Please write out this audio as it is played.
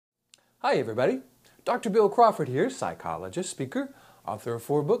Hi everybody, Dr. Bill Crawford here, psychologist, speaker, author of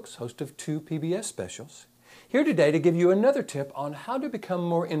 4 books, host of 2 PBS specials. Here today to give you another tip on how to become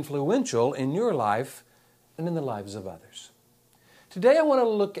more influential in your life and in the lives of others. Today I want to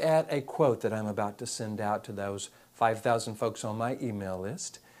look at a quote that I'm about to send out to those 5,000 folks on my email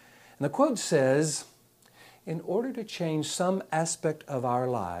list. And the quote says, "In order to change some aspect of our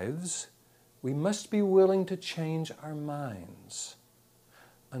lives, we must be willing to change our minds."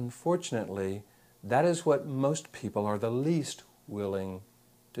 Unfortunately, that is what most people are the least willing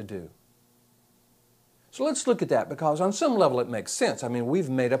to do. So let's look at that, because on some level it makes sense. I mean, we've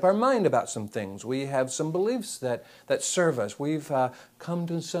made up our mind about some things. We have some beliefs that serve us. We've come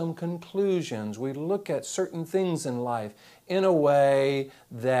to some conclusions. We look at certain things in life in a way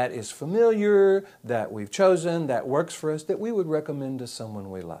that is familiar, that we've chosen, that works for us, that we would recommend to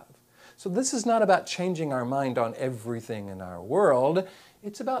someone we love. So this is not about changing our mind on everything in our world.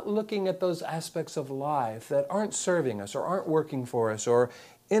 It's about looking at those aspects of life that aren't serving us or aren't working for us or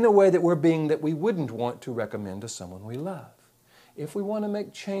in a way that we're being that we wouldn't want to recommend to someone we love. If we want to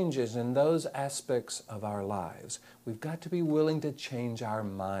make changes in those aspects of our lives, we've got to be willing to change our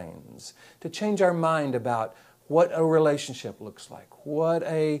minds, to change our mind about what a relationship looks like, what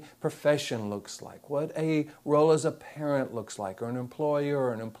a profession looks like, what a role as a parent looks like, or an employer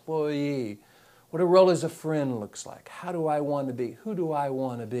or an employee, what a role as a friend looks like. How do I want to be? Who do I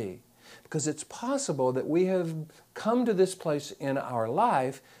want to be? Because it's possible that we have come to this place in our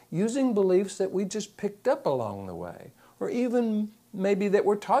life using beliefs that we just picked up along the way, or even maybe that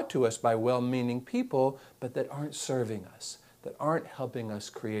were taught to us by well-meaning people, but that aren't serving us, that aren't helping us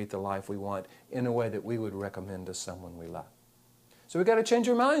create the life we want in a way that we would recommend to someone we love. So we've got to change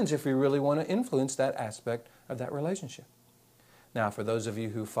our minds if we really want to influence that aspect of that relationship. Now, for those of you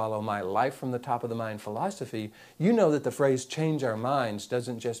who follow my Life from the Top of the Mind philosophy, you know that the phrase change our minds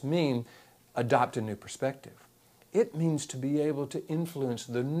doesn't just mean adopt a new perspective. It means to be able to influence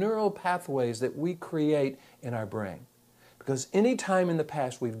the neural pathways that we create in our brain. Because any time in the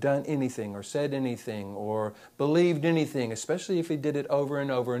past we've done anything or said anything or believed anything, especially if we did it over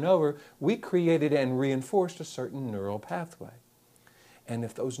and over and over, we created and reinforced a certain neural pathway. And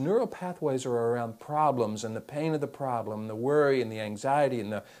if those neural pathways are around problems and the pain of the problem, the worry and the anxiety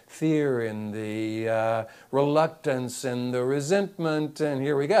and the fear and the reluctance and the resentment, and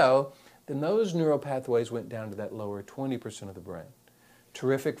here we go, then those neural pathways went down to that lower 20% of the brain.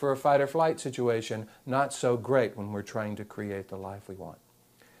 Terrific for a fight or flight situation, not so great when we're trying to create the life we want.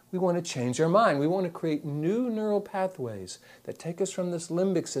 We want to change our mind. We want to create new neural pathways that take us from this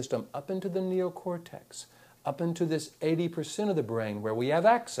limbic system up into the neocortex, up into this 80% of the brain where we have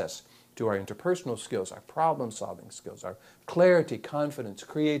access to our interpersonal skills, our problem-solving skills, our clarity, confidence,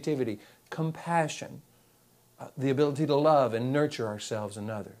 creativity, compassion, the ability to love and nurture ourselves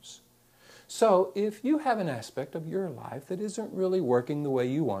and others. So if you have an aspect of your life that isn't really working the way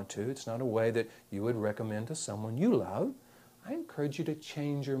you want to, it's not a way that you would recommend to someone you love, I encourage you to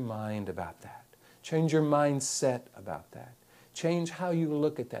change your mind about that. Change your mindset about that. Change how you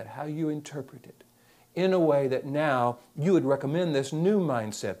look at that, how you interpret it, in a way that now you would recommend this new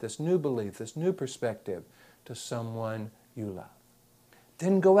mindset, this new belief, this new perspective to someone you love.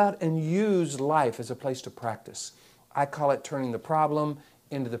 Then go out and use life as a place to practice. I call it turning the problem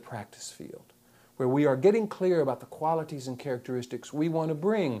into the practice field, where we are getting clear about the qualities and characteristics we want to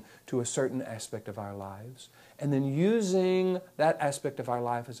bring to a certain aspect of our lives, and then using that aspect of our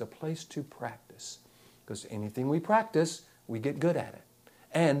life as a place to practice. Because anything we practice, we get good at it.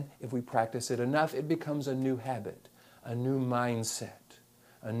 And if we practice it enough, it becomes a new habit, a new mindset,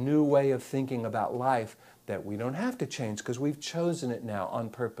 a new way of thinking about life that we don't have to change because we've chosen it now on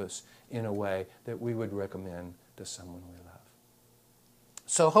purpose in a way that we would recommend to someone we love.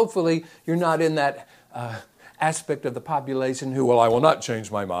 So hopefully you're not in that aspect of the population who, well, I will not change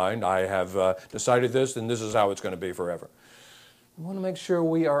my mind. I have decided this and this is how it's going to be forever. We want to make sure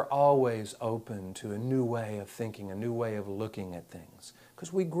we are always open to a new way of thinking, a new way of looking at things.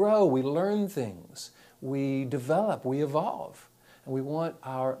 Because we grow, we learn things, we develop, we evolve. And we want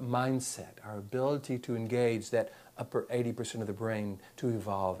our mindset, our ability to engage that upper 80% of the brain to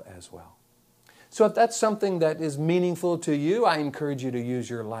evolve as well. So if that's something that is meaningful to you, I encourage you to use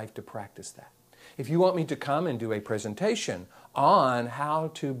your life to practice that. If you want me to come and do a presentation on how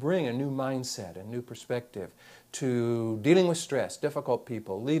to bring a new mindset, a new perspective to dealing with stress, difficult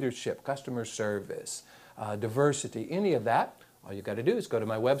people, leadership, customer service, diversity, any of that, all you got to do is go to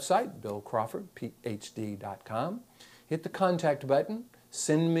my website, billcrawfordphd.com, hit the contact button,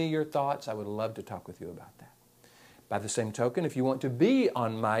 send me your thoughts. I would love to talk with you about that. By the same token, if you want to be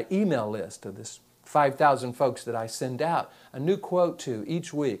on my email list of this 5,000 folks that I send out a new quote to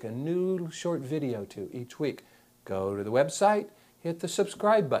each week, a new short video to each week. Go to the website, hit the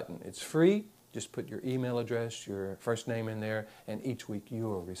subscribe button. It's free. Just put your email address, your first name in there, and each week you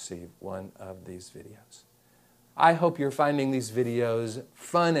will receive one of these videos. I hope you're finding these videos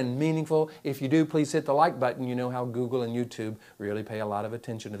fun and meaningful. If you do, please hit the like button. You know how Google and YouTube really pay a lot of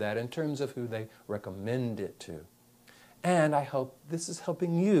attention to that in terms of who they recommend it to. And I hope this is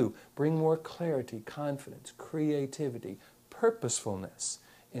helping you bring more clarity, confidence, creativity, purposefulness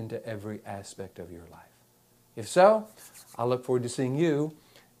into every aspect of your life. If so, I'll look forward to seeing you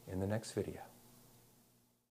in the next video.